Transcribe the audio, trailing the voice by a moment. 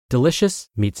Delicious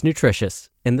meets nutritious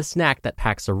in the snack that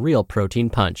packs a real protein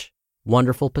punch.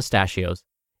 Wonderful Pistachios.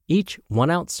 Each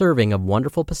 1-ounce serving of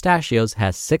Wonderful Pistachios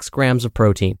has 6 grams of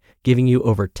protein, giving you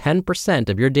over 10%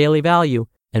 of your daily value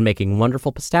and making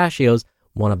Wonderful Pistachios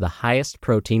one of the highest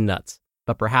protein nuts.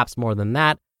 But perhaps more than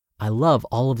that, I love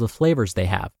all of the flavors they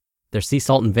have. Their sea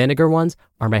salt and vinegar ones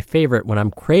are my favorite when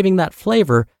I'm craving that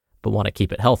flavor but want to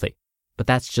keep it healthy. But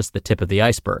that's just the tip of the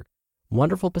iceberg.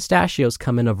 Wonderful Pistachios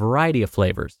come in a variety of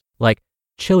flavors, like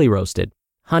chili roasted,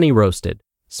 honey roasted,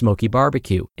 smoky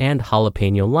barbecue, and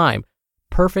jalapeno lime,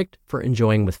 perfect for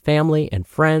enjoying with family and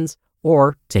friends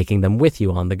or taking them with you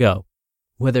on the go.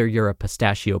 Whether you're a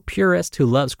pistachio purist who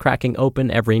loves cracking open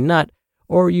every nut,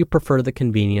 or you prefer the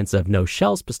convenience of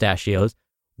no-shells pistachios,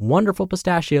 Wonderful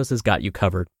Pistachios has got you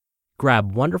covered.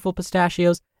 Grab Wonderful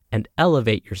Pistachios and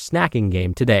elevate your snacking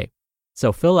game today.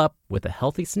 So fill up with a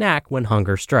healthy snack when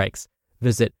hunger strikes.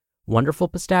 Visit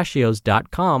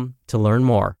wonderfulpistachios.com to learn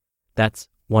more. That's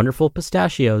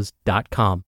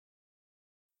wonderfulpistachios.com.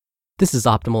 This is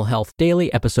Optimal Health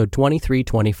Daily, episode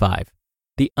 2325,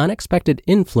 The Unexpected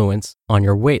Influence on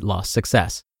Your Weight Loss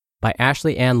Success, by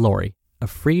Ashley Ann Lawrie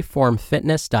of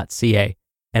freeformfitness.ca.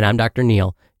 And I'm Dr.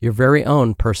 Neil, your very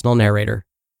own personal narrator.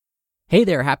 Hey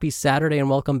there, happy Saturday and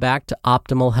welcome back to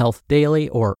Optimal Health Daily,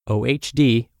 or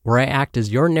OHD, where I act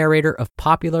as your narrator of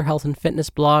popular health and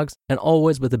fitness blogs and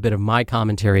always with a bit of my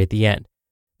commentary at the end.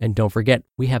 And don't forget,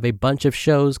 we have a bunch of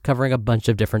shows covering a bunch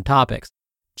of different topics.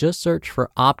 Just search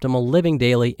for Optimal Living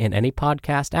Daily in any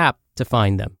podcast app to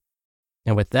find them.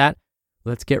 And with that,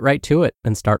 let's get right to it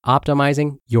and start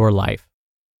optimizing your life.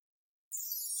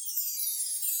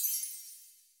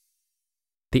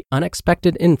 The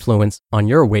Unexpected Influence on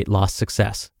Your Weight Loss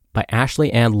Success, by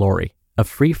Ashley Ann Lawrie of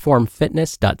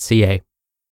freeformfitness.ca.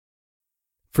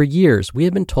 For years, we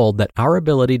have been told that our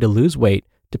ability to lose weight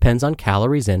depends on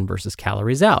calories in versus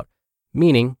calories out,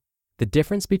 meaning the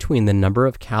difference between the number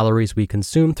of calories we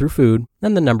consume through food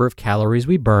and the number of calories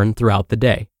we burn throughout the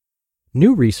day.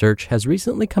 New research has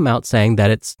recently come out saying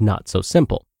that it's not so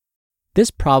simple.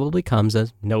 This probably comes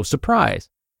as no surprise.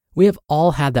 We have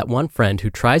all had that one friend who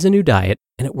tries a new diet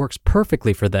and it works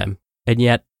perfectly for them, and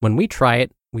yet when we try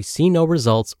it, we see no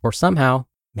results or somehow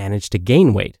manage to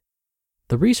gain weight.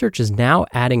 The research is now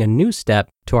adding a new step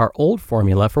to our old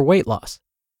formula for weight loss.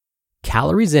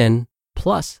 Calories in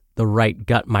plus the right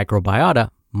gut microbiota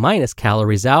minus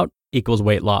calories out equals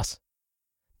weight loss.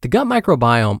 The gut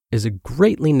microbiome is a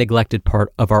greatly neglected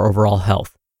part of our overall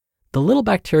health. The little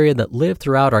bacteria that live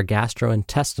throughout our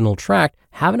gastrointestinal tract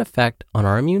have an effect on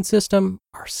our immune system,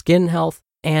 our skin health,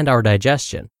 and our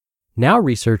digestion. Now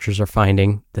researchers are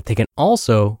finding that they can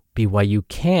also be why you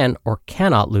can or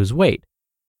cannot lose weight.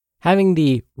 Having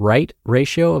the right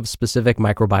ratio of specific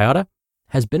microbiota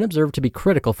has been observed to be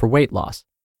critical for weight loss.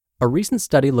 A recent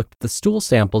study looked at the stool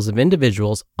samples of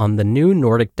individuals on the new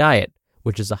Nordic diet,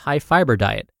 which is a high-fiber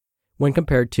diet, when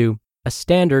compared to a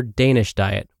standard Danish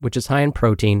diet, which is high in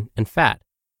protein and fat.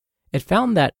 It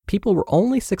found that people were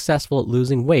only successful at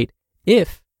losing weight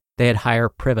if they had higher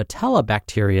Prevotella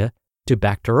bacteria to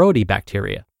Bacteroides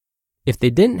bacteria. If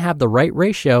they didn't have the right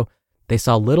ratio, they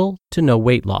saw little to no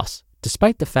weight loss,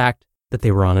 despite the fact that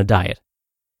they were on a diet.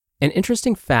 An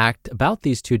interesting fact about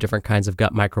these two different kinds of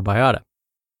gut microbiota.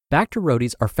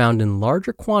 Bacteroides are found in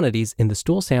larger quantities in the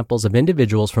stool samples of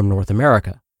individuals from North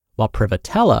America, while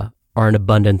Prevotella are in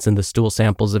abundance in the stool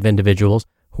samples of individuals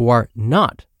who are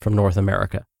not from North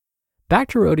America.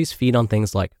 Bacteroides feed on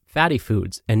things like fatty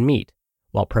foods and meat,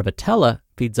 while Prevotella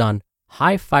feeds on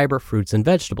high-fiber fruits and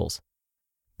vegetables.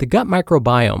 The gut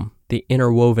microbiome, the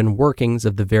interwoven workings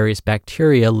of the various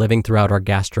bacteria living throughout our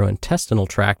gastrointestinal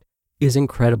tract, is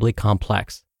incredibly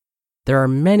complex. There are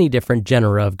many different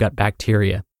genera of gut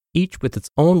bacteria, each with its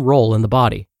own role in the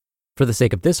body. For the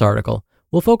sake of this article,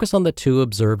 we'll focus on the two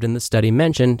observed in the study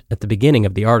mentioned at the beginning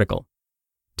of the article.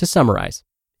 To summarize,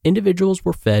 individuals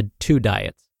were fed 2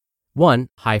 diets, one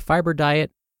high-fiber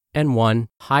diet and one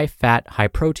high-fat,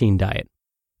 high-protein diet.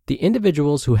 The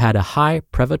individuals who had a high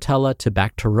Prevotella to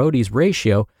Bacteroides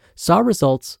ratio saw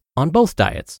results on both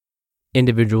diets.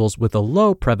 Individuals with a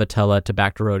low Prevotella to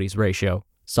Bacteroides ratio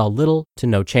saw little to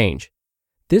no change.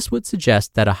 This would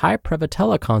suggest that a high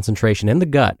Prevotella concentration in the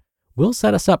gut will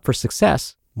set us up for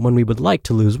success when we would like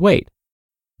to lose weight.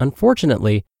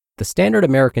 Unfortunately, the standard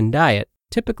American diet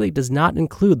typically does not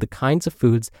include the kinds of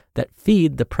foods that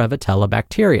feed the Prevotella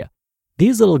bacteria.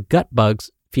 These little gut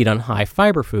bugs feed on high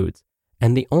fiber foods,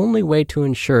 and the only way to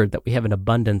ensure that we have an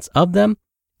abundance of them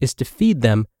is to feed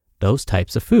them those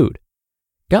types of food.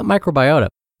 Gut microbiota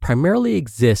primarily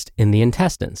exist in the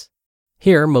intestines.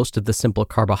 Here, most of the simple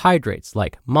carbohydrates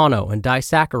like mono and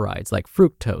disaccharides like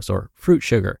fructose or fruit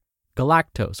sugar,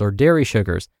 galactose or dairy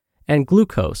sugars, and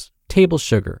glucose, table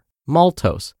sugar,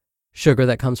 maltose, sugar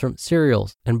that comes from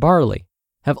cereals and barley,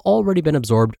 have already been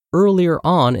absorbed earlier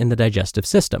on in the digestive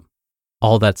system.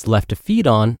 All that's left to feed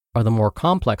on are the more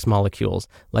complex molecules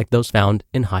like those found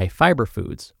in high fiber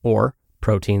foods or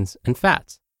proteins and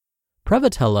fats.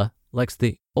 Prevotella likes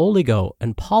the oligo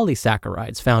and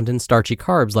polysaccharides found in starchy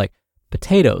carbs like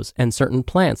potatoes and certain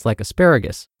plants like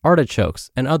asparagus,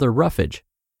 artichokes, and other roughage.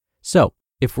 So,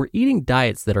 if we're eating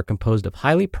diets that are composed of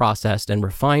highly processed and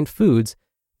refined foods,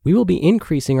 we will be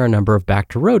increasing our number of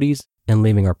Bacteroides and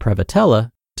leaving our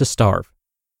Prevotella to starve.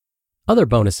 Other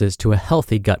bonuses to a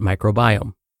healthy gut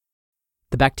microbiome.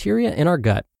 The bacteria in our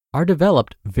gut are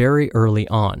developed very early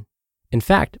on. In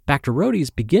fact,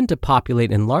 Bacteroides begin to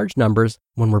populate in large numbers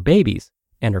when we're babies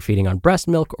and are feeding on breast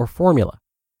milk or formula.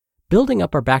 Building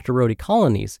up our Bacteroid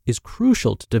colonies is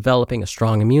crucial to developing a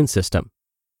strong immune system.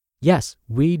 Yes,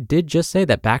 we did just say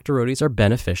that Bacteroides are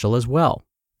beneficial as well.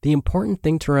 The important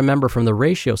thing to remember from the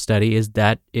ratio study is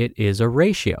that it is a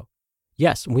ratio.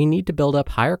 Yes, we need to build up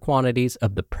higher quantities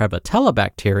of the Prevotella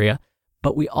bacteria,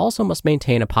 but we also must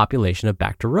maintain a population of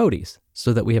Bacteroides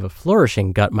so that we have a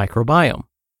flourishing gut microbiome.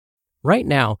 Right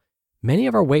now, many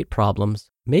of our weight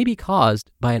problems may be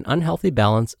caused by an unhealthy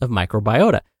balance of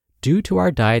microbiota due to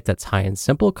our diet that's high in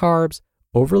simple carbs,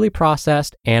 overly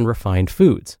processed, and refined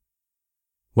foods.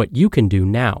 What you can do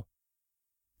now.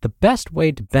 The best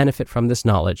way to benefit from this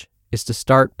knowledge is to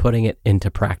start putting it into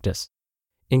practice.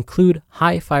 Include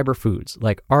high fiber foods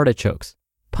like artichokes,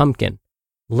 pumpkin,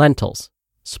 lentils,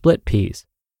 split peas,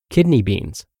 kidney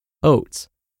beans, oats,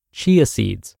 chia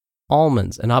seeds,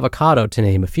 almonds, and avocado, to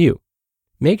name a few.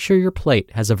 Make sure your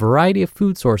plate has a variety of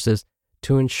food sources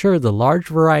to ensure the large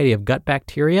variety of gut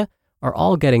bacteria are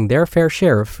all getting their fair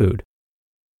share of food.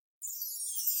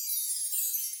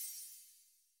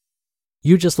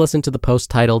 You just listened to the post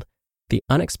titled, The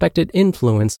Unexpected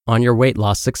Influence on Your Weight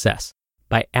Loss Success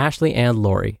by Ashley and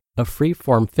Lawrie of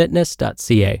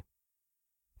freeformfitness.ca.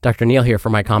 Dr. Neal here for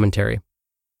my commentary.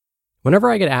 Whenever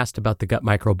I get asked about the gut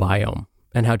microbiome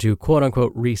and how to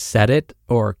quote-unquote reset it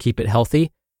or keep it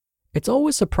healthy, it's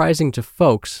always surprising to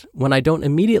folks when I don't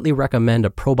immediately recommend a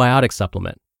probiotic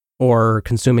supplement or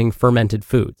consuming fermented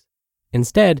foods.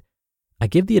 Instead, I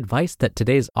give the advice that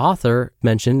today's author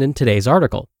mentioned in today's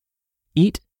article.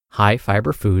 Eat high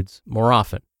fiber foods more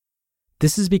often.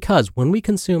 This is because when we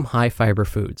consume high fiber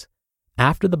foods,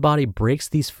 after the body breaks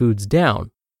these foods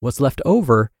down, what's left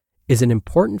over is an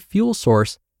important fuel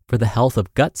source for the health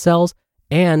of gut cells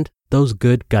and those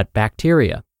good gut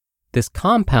bacteria. This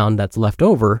compound that's left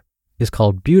over is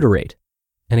called butyrate.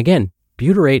 And again,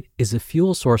 butyrate is a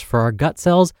fuel source for our gut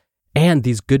cells, and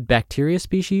these good bacteria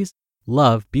species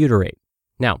love butyrate.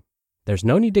 Now, there's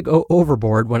no need to go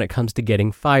overboard when it comes to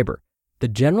getting fiber. The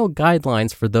general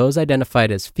guidelines for those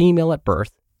identified as female at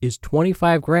birth is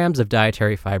 25 grams of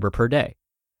dietary fiber per day.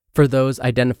 For those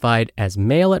identified as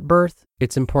male at birth,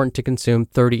 it's important to consume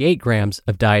 38 grams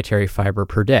of dietary fiber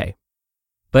per day.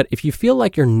 But if you feel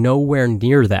like you're nowhere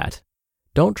near that,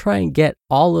 don't try and get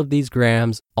all of these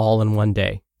grams all in one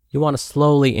day. You want to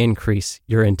slowly increase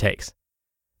your intakes.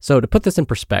 So to put this in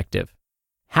perspective,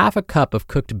 half a cup of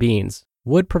cooked beans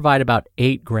would provide about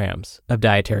 8 grams of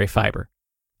dietary fiber.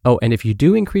 Oh, and if you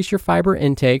do increase your fiber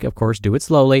intake, of course, do it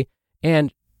slowly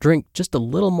and drink just a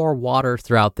little more water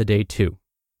throughout the day too.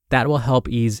 That will help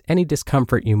ease any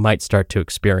discomfort you might start to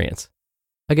experience.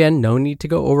 Again, no need to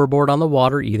go overboard on the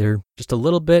water either. Just a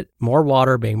little bit more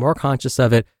water, being more conscious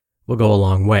of it, will go a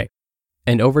long way.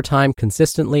 And over time,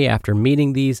 consistently after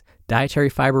meeting these dietary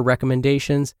fiber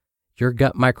recommendations, your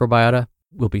gut microbiota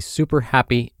will be super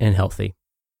happy and healthy.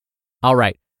 All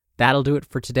right, that'll do it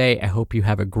for today. I hope you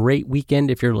have a great weekend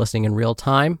if you're listening in real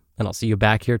time, and I'll see you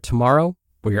back here tomorrow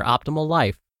where your optimal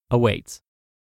life awaits.